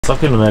So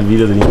che non è il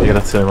video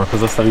dell'integrazione, ma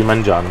cosa stavi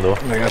mangiando?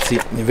 Ragazzi,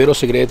 il vero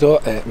segreto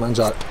è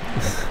mangiare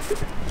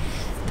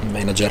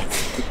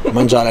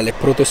mangiare le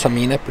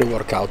protesamine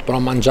pre-workout, però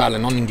mangiarle,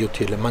 non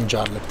inghiottirle,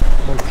 mangiarle.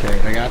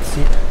 Ok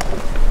ragazzi,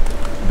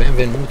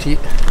 benvenuti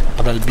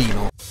ad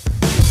Albino.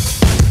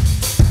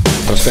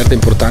 Trasferta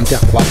importante a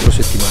 4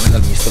 settimane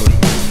dal Mister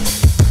Olympia.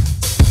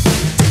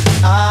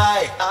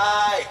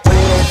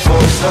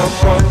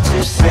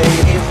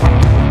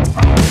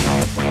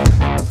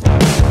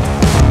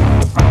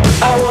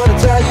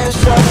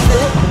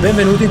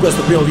 Benvenuti in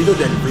questo primo video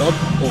del vlog.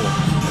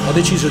 Ho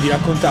deciso di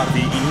raccontarvi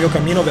il mio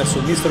cammino verso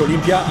il Mister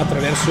Olympia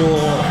attraverso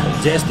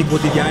gesti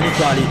quotidiani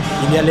quali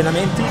i miei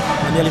allenamenti,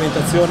 la mia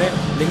alimentazione,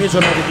 le mie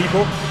giornate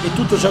tipo e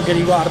tutto ciò che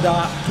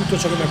riguarda, tutto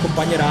ciò che mi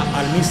accompagnerà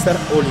al Mister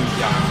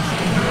Olympia.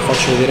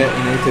 Faccio vedere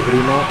in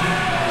anteprima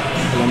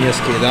la mia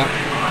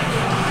scheda.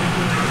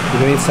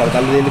 Devo iniziare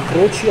dalle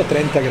croci a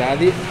 30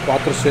 gradi,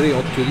 4 serie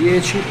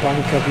 8-10,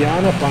 panca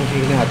piana, panca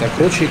inclinata,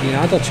 croce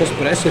inclinata, chest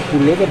press e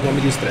pullover,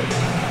 gomiti stretch.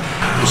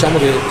 Diciamo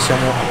che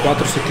siamo a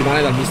 4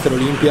 settimane dal Mister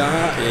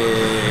Olympia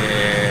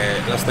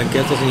e la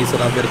stanchezza si inizia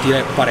ad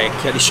avvertire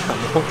parecchia,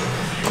 diciamo.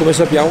 Come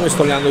sappiamo mi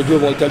sto allenando 2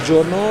 volte al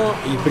giorno,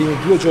 i primi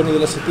 2 giorni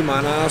della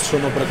settimana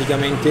sono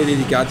praticamente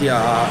dedicati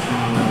a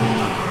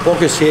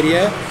poche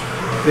serie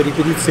per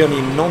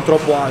ripetizioni non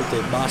troppo alte,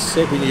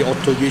 basse, quindi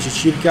 8-10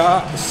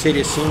 circa,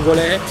 serie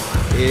singole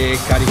e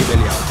carichi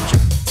belli alti.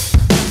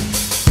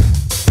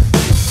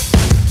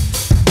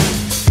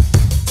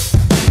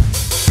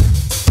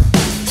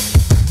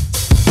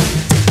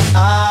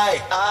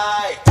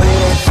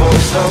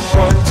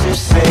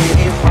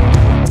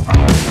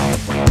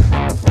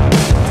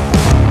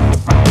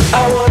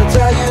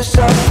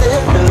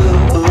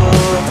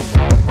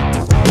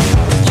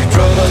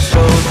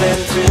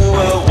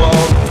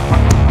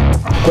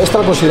 Questa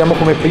la consideriamo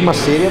come prima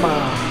serie, ma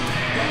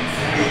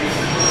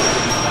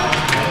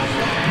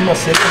prima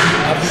serie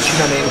di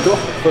avvicinamento.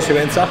 Di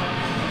conseguenza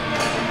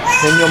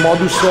nel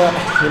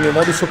mio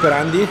modus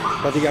operandi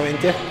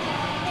praticamente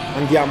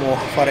andiamo a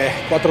fare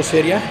 4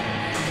 serie,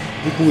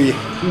 di cui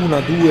 1,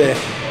 2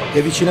 di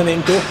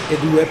avvicinamento e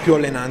 2 più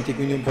allenanti,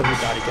 quindi un po' più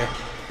cariche.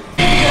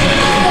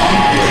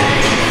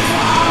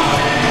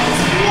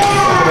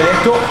 Come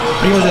detto,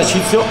 primo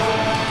esercizio,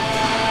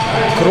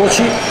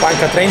 croci,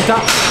 panca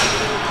 30,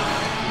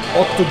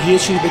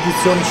 8-10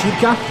 ripetizioni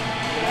circa,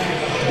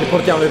 e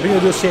portiamo le prime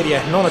 2 serie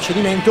non a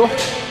cedimento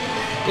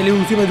e le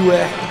ultime 2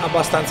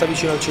 abbastanza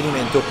vicino al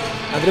cedimento.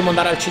 Andremo ad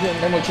andare al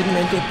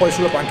cedimento e poi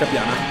sulla panca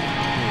piana.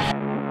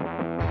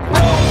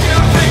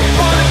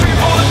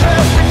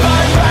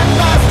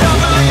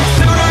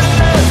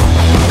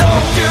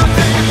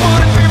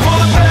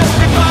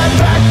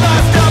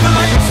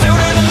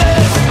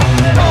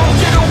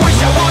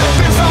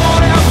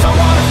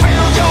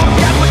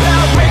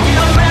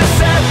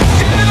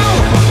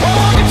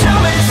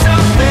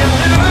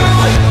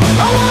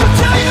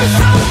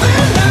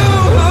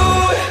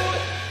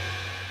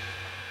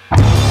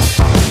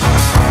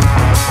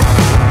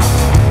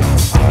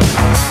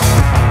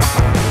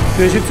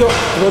 Esercizio,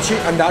 croci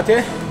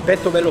andate,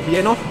 petto bello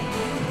pieno,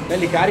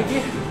 belli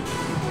carichi.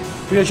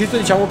 Primo esercizio,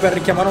 diciamo, per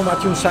richiamare un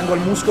attimo un sangue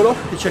al muscolo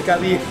e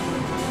cercare di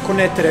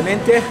connettere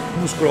mente e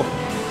muscolo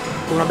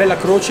con una bella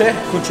croce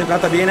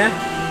concentrata bene,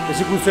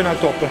 esecuzione al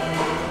top.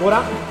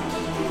 Ora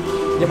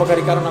andiamo a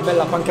caricare una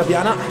bella panca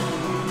piana,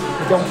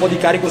 mettiamo un po' di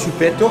carico sul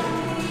petto,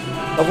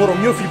 lavoro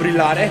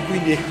miofibrillare,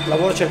 quindi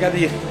lavoro a cercare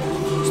di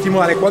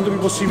stimolare quanto più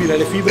possibile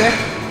le fibre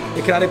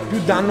e creare più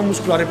danno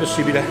muscolare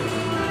possibile.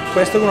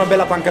 Questo è una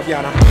bella panca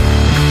piana.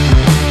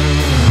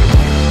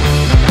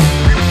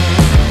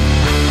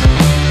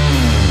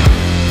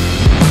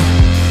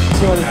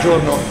 Del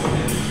giorno,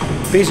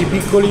 pesi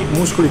piccoli,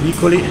 muscoli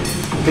piccoli,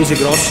 pesi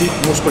grossi,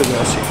 muscoli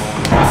grossi.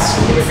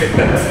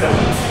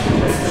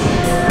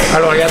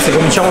 Allora ragazzi,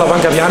 cominciamo la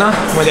panca piana,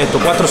 come detto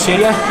 4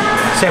 serie,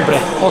 sempre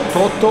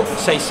 8-8,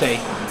 6-6 in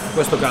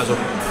questo caso.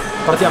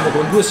 Partiamo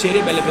con 2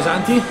 serie belle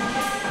pesanti,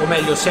 o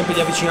meglio sempre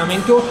di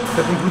avvicinamento,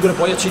 per concludere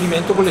poi a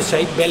cedimento con le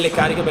 6 belle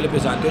cariche, belle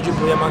pesanti. Oggi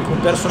proviamo anche un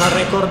personal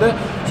record,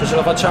 se ce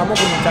la facciamo,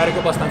 con un carico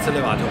abbastanza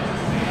elevato.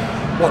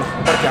 Buono,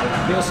 partiamo.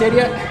 Prima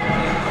serie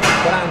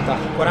 40,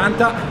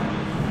 40,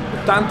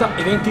 80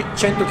 e 20,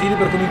 100 kg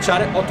per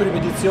cominciare, 8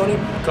 ripetizioni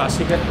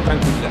classiche,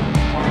 tranquille.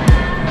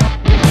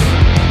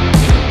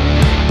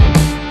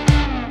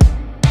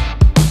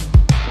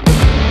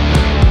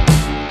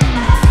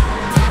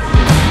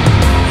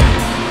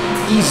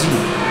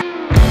 Easy.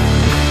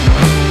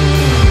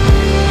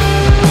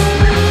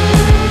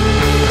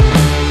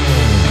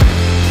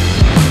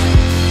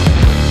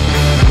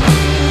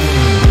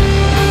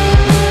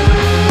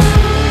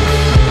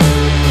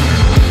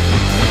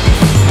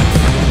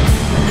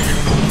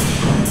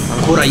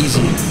 Ancora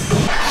easy.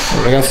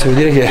 Ragazzi, devo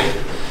dire che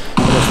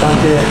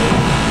nonostante il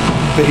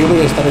periodo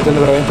che sta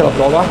mettendo veramente la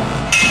prova,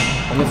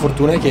 la mia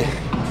fortuna è che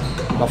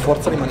la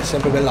forza rimane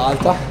sempre bella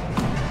alta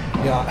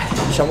e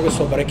diciamo che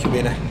sto parecchio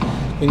bene,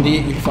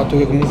 quindi il fatto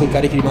che comunque i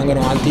carichi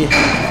rimangano alti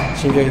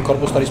significa che il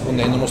corpo sta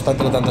rispondendo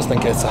nonostante la tanta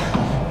stanchezza.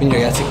 Quindi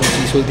ragazzi, come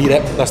si suol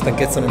dire, la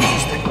stanchezza non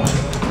esiste.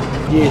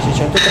 10,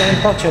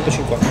 130,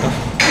 150,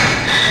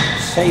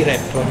 6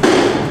 rep.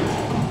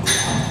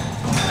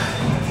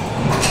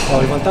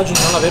 Il vantaggio di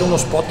non avere uno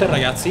spotter,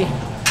 ragazzi,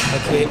 è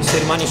che se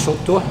rimani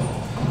sotto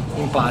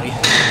impari.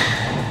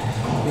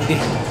 Quindi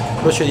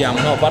procediamo.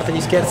 No, a parte gli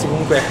scherzi,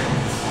 comunque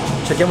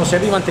cerchiamo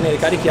sempre di mantenere i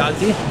carichi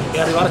alti e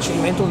arrivare a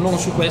cedimento non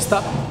su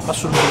questa ma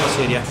sull'ultima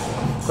serie.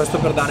 Questo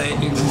per dare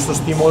il giusto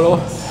stimolo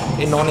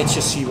e non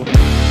eccessivo.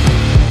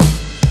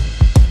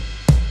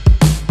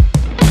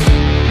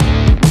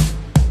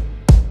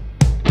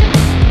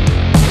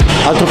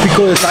 Altro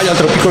piccolo dettaglio,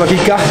 altra piccola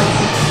chicca,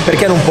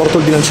 perché non porto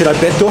il bilanciere al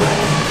petto?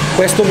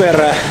 Questo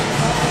per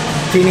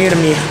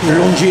tenermi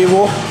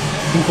longevo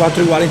in quanto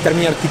uguale in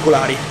termini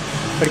articolari,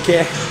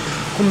 perché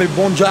come il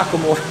buon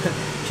Giacomo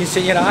ci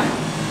insegnerà,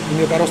 il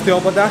mio caro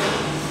osteopata,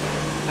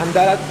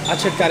 andare a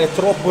cercare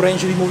troppo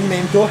range di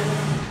movimento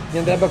mi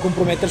andrebbe a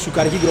compromettere su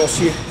carichi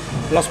grossi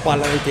la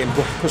spalla nel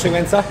tempo. Di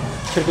conseguenza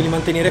cerco di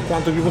mantenere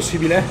quanto più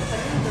possibile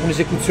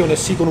un'esecuzione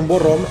sì con un buon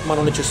ROM ma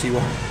non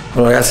eccessivo.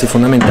 Allora ragazzi,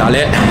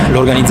 fondamentale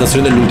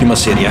l'organizzazione dell'ultima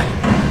serie.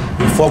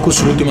 Il focus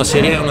sull'ultima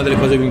serie è una delle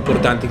cose più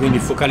importanti, quindi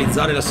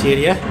focalizzare la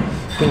serie,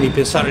 quindi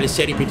pensare alle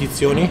 6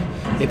 ripetizioni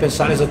e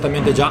pensare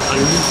esattamente già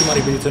all'ultima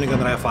ripetizione che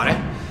andrai a fare,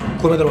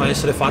 come dovrà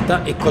essere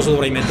fatta e cosa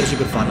dovrai metterci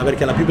per farla,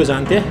 perché la più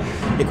pesante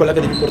è quella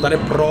che devi portare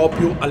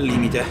proprio al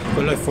limite,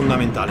 quello è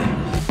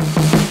fondamentale.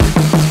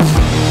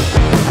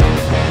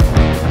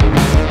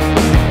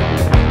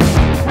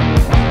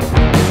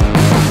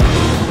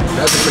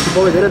 Se ti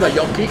può vedere dagli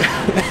occhi,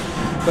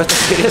 questa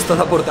serie è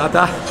stata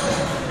portata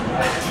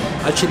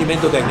al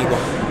cedimento tecnico.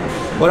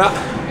 Ora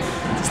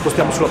ci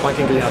spostiamo sulla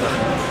panca inclinata.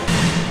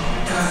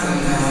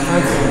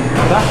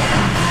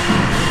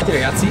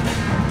 Ragazzi,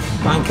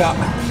 panca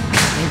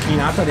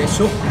inclinata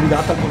adesso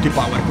guidata al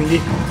multipower,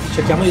 quindi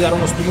cerchiamo di dare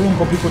uno stimolo un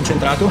po' più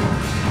concentrato,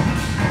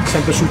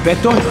 sempre sul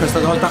petto. Questa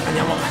volta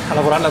andiamo a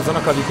lavorare la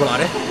zona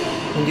clavicolare,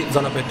 quindi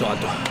zona petto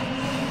alto.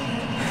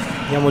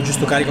 Andiamo al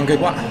giusto carico anche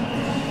qua.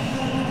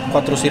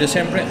 4 serie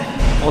sempre,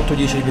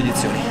 8-10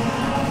 ripetizioni.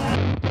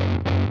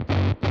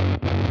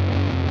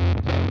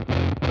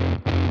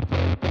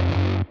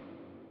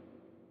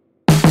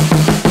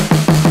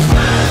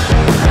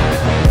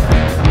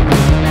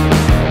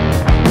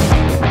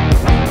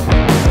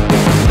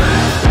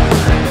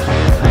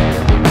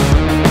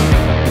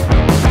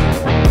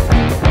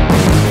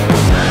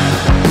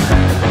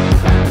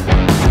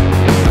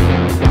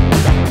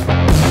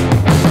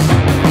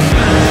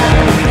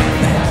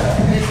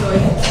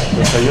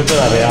 Aiuto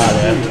la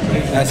reale,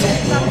 sì.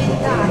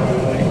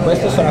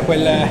 Questo sarà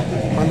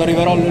quando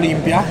arriverò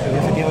all'Olympia,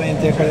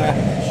 effettivamente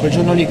quel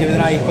giorno lì che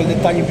vedrai quel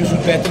dettaglio in più sul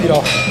petto,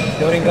 dirò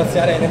devo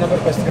ringraziare Elena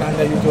per questo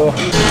grande aiuto.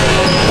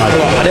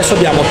 Allora, adesso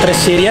abbiamo 3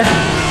 serie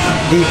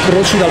di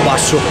croci dal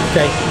basso,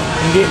 ok?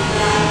 Quindi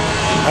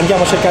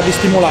andiamo a cercare di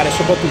stimolare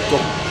soprattutto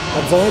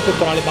la zona del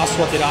pettorale basso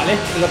laterale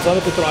e la zona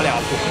del pettorale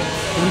alto,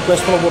 quindi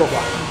questo lavoro qua.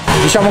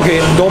 Diciamo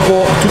che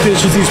dopo tutti gli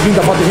esercizi di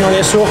spinta fatti fino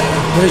adesso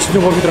mi sento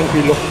un po' più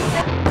tranquillo.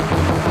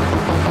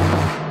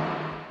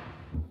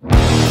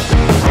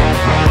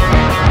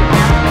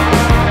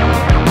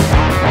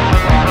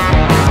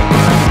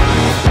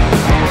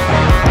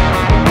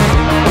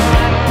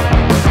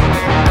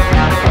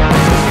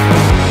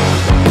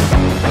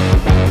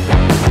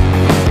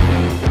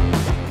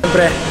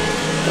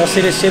 Tra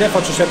serie e serie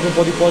faccio sempre un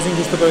po' di posing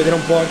giusto per vedere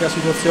un po' anche la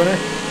situazione,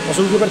 ma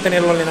soprattutto per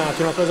tenerlo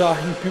allenato. È una cosa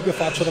in più che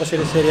faccio tra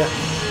serie e serie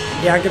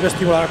e anche per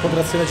stimolare la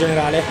contrazione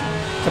generale,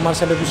 chiamare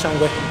sempre più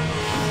sangue.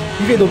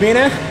 Mi vedo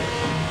bene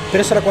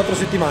per essere a 4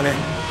 settimane,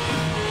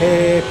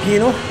 è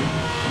pieno,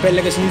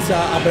 pelle che si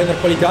inizia a prendere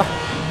qualità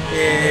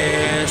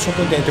e sono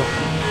contento.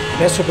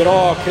 Adesso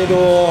però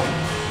credo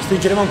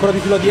stringeremo ancora di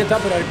più la dieta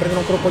per riprendere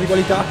ancora un po' di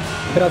qualità,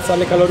 per alzare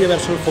le calorie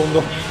verso il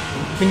fondo.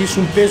 Quindi su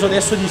un peso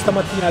adesso di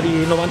stamattina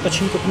di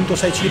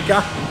 95,6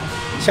 circa,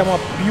 siamo a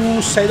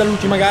più 6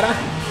 dall'ultima gara,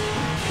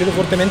 credo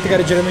fortemente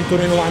gareggeremo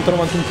intorno ai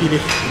 90-91 kg.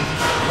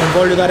 Non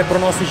voglio dare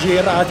pronostici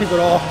errati,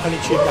 però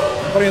all'incirca.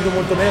 Però mi vedo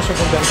molto bene, sono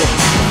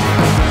contento.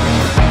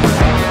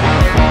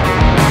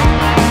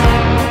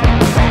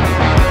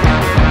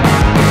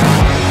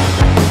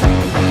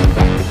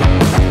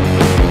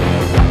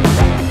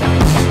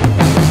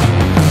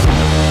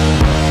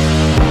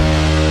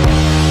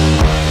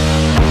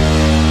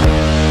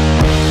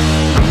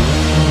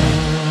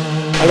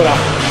 Allora,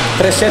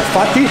 3 set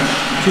fatti,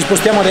 ci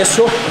spostiamo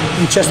adesso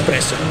in chest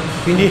press,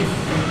 quindi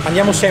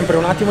andiamo sempre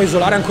un attimo a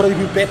isolare ancora di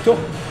più il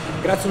petto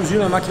grazie all'uso di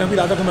una macchina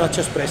guidata come la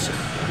chest press,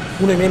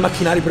 uno dei miei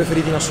macchinari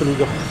preferiti in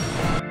assoluto.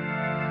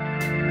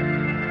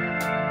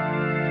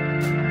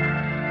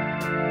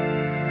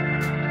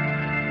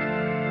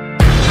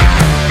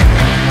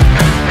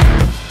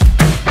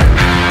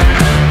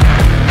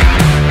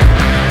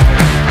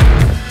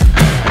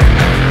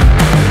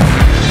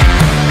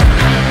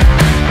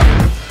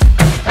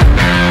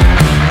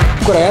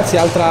 Ragazzi,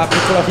 altra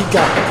piccola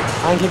chicca,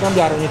 anche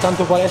cambiare ogni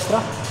tanto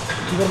palestra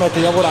ti permette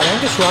di lavorare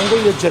anche su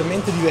angoli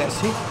leggermente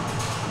diversi,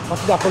 ma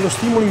ti dà quello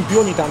stimolo in più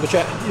ogni tanto.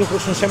 Cioè, io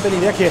sono sempre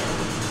l'idea che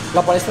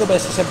la palestra deve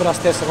essere sempre la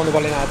stessa quando vi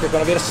allenate,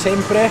 per avere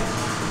sempre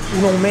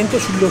un aumento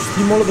dello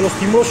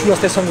stimolo sulla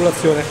stessa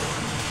angolazione,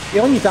 e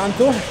ogni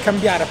tanto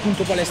cambiare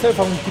appunto palestra e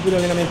fare un tipo di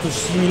allenamento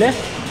simile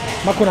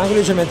ma con angoli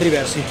leggermente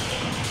diversi.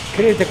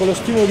 Credete, con lo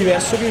stimolo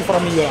diverso che vi farà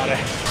migliorare.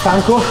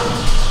 Stanco,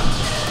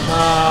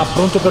 ma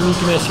pronto per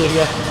l'ultima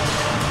serie.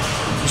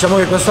 Diciamo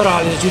che questo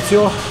era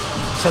l'esercizio,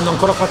 essendo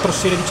ancora 4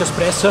 serie di chest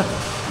press,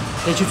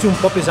 esercizio un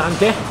po'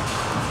 pesante,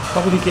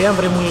 dopodiché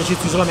avremo un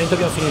esercizio di isolamento e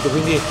abbiamo finito,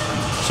 quindi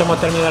siamo a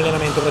termine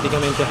dell'allenamento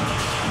praticamente,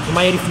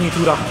 ormai è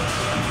rifinitura.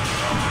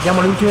 Diamo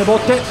le ultime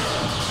botte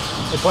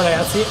e poi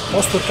ragazzi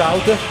post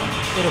workout e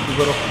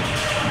recupero.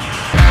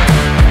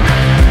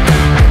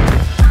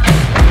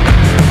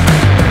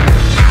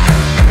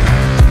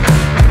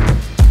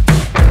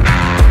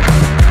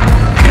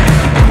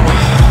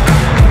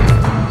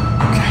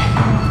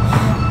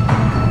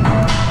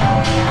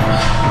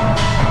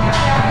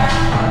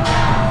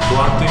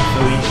 Quanto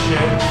influisce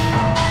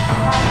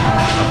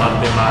la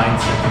parte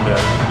mindset,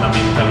 la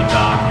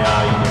mentalità che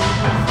hai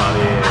nel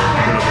fare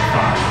quello che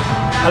fai?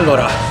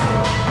 Allora,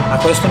 a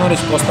questa è una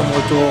risposta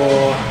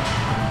molto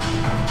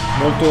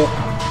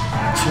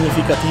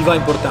significativa e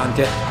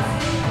importante.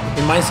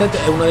 Il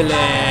mindset è una delle,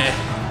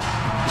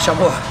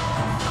 diciamo,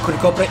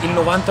 ricopre il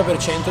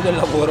 90% del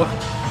lavoro,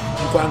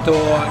 in quanto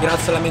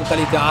grazie alla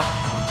mentalità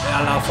e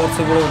alla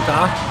forza di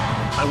volontà,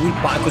 al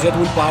cosiddetto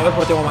willpower,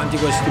 portiamo avanti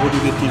questo tipo di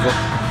obiettivo.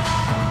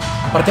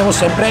 Partiamo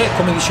sempre,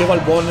 come diceva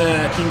il buon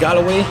Tim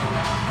Galloway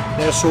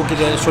nel suo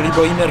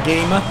libro Inner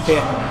Game, che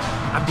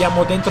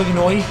abbiamo dentro di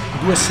noi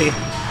due se,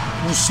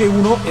 un se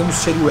 1 e un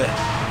se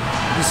 2.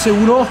 Il se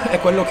 1 è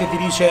quello che ti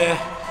dice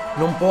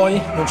non puoi,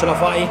 non ce la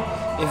fai,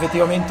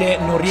 effettivamente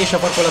non riesci a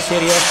fare quella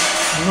serie,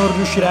 non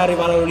riuscirai ad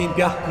arrivare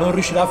all'Olimpia, non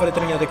riuscirai a fare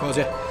determinate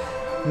cose,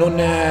 non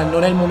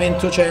è il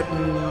momento, cioè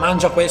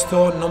mangia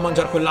questo, non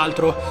mangiare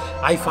quell'altro,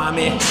 hai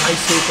fame, hai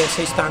sete,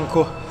 sei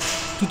stanco,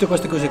 tutte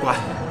queste cose qua.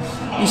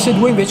 Il se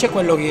 2 invece è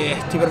quello che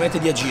ti permette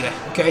di agire,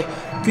 ok?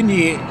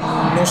 Quindi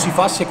non si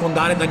fa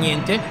secondare da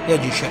niente e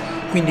agisce.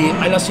 Quindi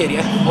hai la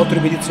serie, 8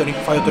 ripetizioni,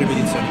 fai 8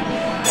 ripetizioni.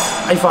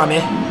 Hai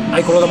fame,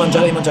 hai quello da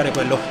mangiare, devi mangiare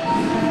quello.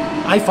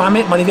 Hai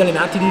fame ma devi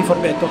allenarti, devi far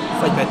petto,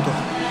 fai petto.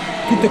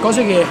 Tutte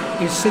cose che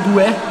il se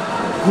 2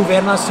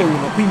 governa il se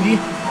 1, quindi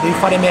devi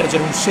far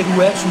emergere un se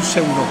 2 sul se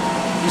 1.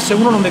 Il se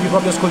 1 non devi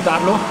proprio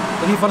ascoltarlo,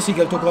 devi far sì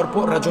che il tuo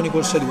corpo ragioni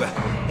col se 2.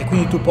 E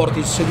quindi tu porti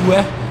il se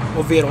 2,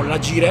 ovvero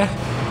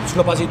l'agire,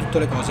 sulla base di tutte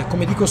le cose.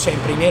 Come dico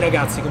sempre ai miei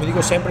ragazzi, come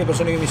dico sempre alle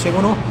persone che mi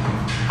seguono,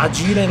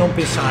 agire e non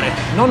pensare.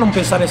 Non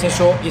pensare nel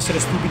senso essere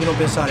stupidi, non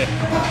pensare.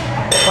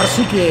 Far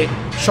sì che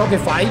ciò che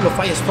fai lo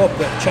fai e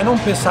stop. Cioè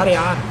non pensare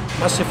a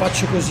ma se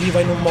faccio così va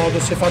in un modo,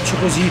 se faccio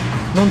così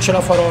non ce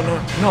la farò.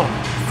 No,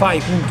 fai,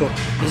 punto.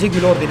 Esegui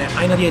l'ordine.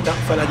 Hai una dieta,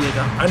 fai la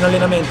dieta. Hai un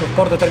allenamento,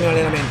 porta a termine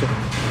l'allenamento.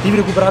 Devi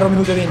recuperare 1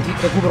 minuto e 20,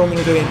 recupera 1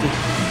 minuto e 20.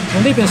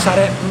 Non devi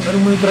pensare 1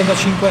 minuto e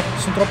 35,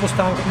 sono troppo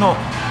stanco. No,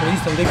 non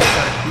devi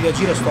pensare, devi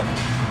agire e stop.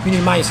 Quindi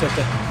il mindset,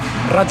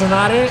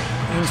 ragionare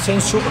in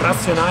senso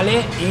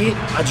razionale e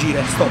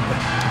agire, stop,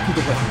 tutto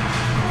questo,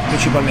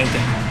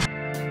 principalmente.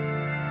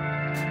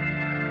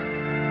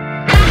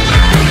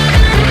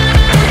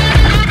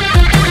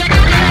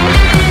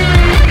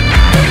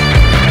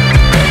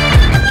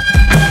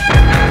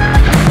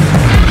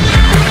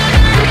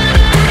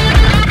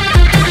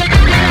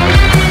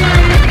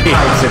 Il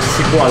mindset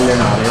si può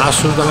allenare?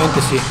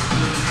 Assolutamente sì. Il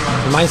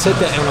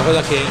mindset è una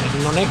cosa che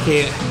non è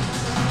che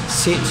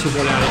se si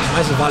vuole allenare,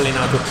 ma si va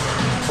allenato,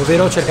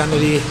 ovvero cercando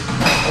di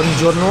ogni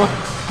giorno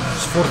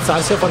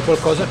sforzarsi a fare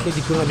qualcosa di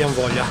cui non abbiamo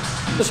voglia.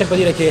 Devo sempre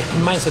dire che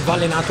il mindset va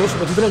allenato,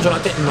 soprattutto nelle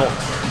giornate no,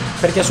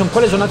 perché sono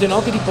quelle giornate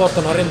no che ti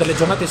portano a rendere le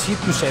giornate sì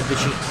più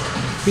semplici.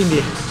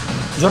 Quindi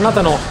giornata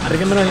no,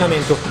 arriviamo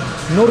all'allenamento,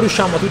 non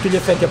riusciamo a tutti gli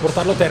effetti a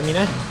portarlo a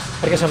termine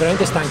perché siamo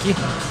veramente stanchi,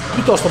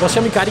 piuttosto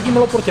passiamo i carichi ma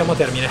lo portiamo a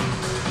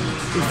termine.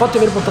 Il fatto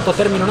di aver portato a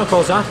termine una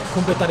cosa,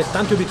 completare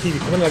tanti obiettivi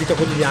come nella vita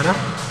quotidiana,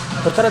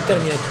 portare a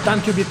termine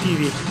tanti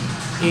obiettivi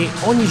e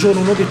ogni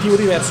giorno un obiettivo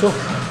diverso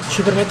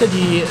ci permette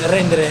di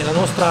rendere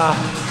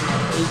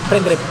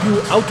prendere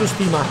più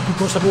autostima, più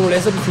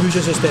consapevolezza, più fiducia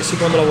in se stessi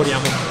quando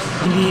lavoriamo.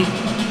 Quindi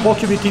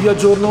pochi obiettivi al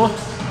giorno,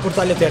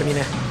 portarli a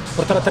termine.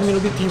 Portare a termine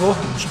l'obiettivo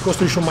ci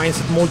costruisce un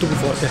mindset molto più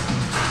forte.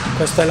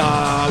 Questa è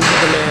una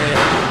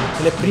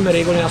delle prime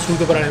regole in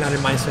assoluto per allenare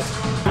il mindset.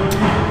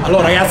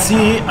 Allora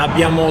ragazzi,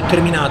 abbiamo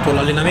terminato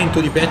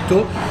l'allenamento di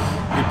petto,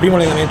 il primo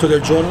allenamento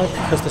del giorno.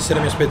 Questa sera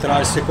mi aspetterà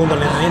il secondo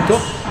allenamento,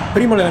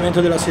 primo allenamento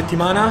della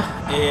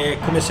settimana, e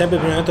come sempre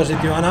il primo allenamento della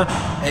settimana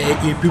è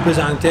il più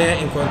pesante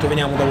in quanto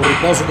veniamo da un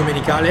riposo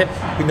domenicale,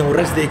 quindi da un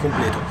rest day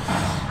completo.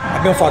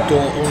 Abbiamo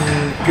fatto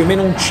più o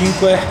meno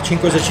 5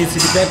 esercizi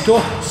di petto,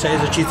 6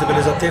 esercizi per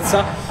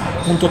l'esattezza,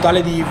 un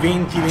totale di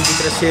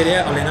 20-23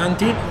 serie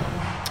allenanti,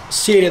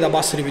 serie da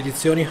basse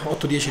ripetizioni,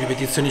 8-10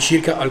 ripetizioni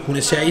circa,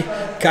 alcune 6,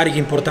 cariche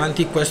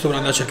importanti. Questo per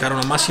andare a cercare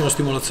una massima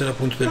stimolazione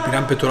appunto del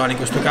gran pettorale in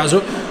questo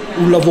caso,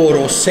 un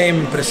lavoro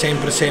sempre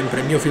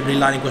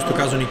miofibrillare in questo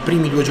caso nei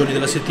primi 2 giorni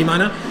della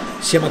settimana,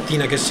 sia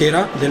mattina che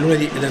sera, del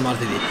lunedì e del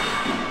martedì.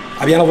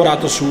 Abbiamo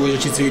lavorato su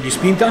esercizi di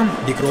spinta,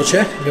 di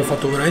croce, abbiamo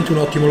fatto veramente un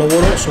ottimo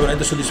lavoro, sono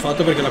veramente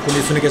soddisfatto perché la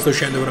condizione che sta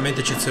uscendo è veramente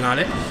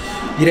eccezionale.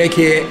 Direi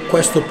che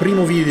questo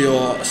primo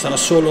video sarà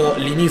solo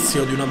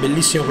l'inizio di una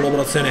bellissima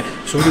collaborazione,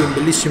 di un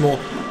bellissimo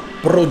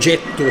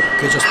progetto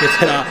che ci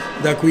aspetterà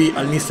da qui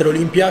al Mister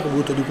Olympia, che ho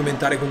voluto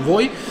documentare con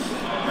voi.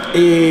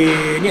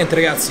 E niente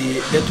ragazzi,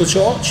 detto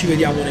ciò ci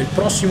vediamo nel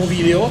prossimo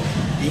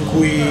video in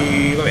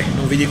cui, vabbè,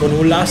 non vi dico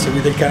nulla,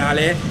 seguite il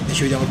canale e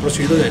ci vediamo al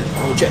prossimo video del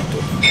progetto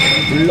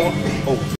Vlog.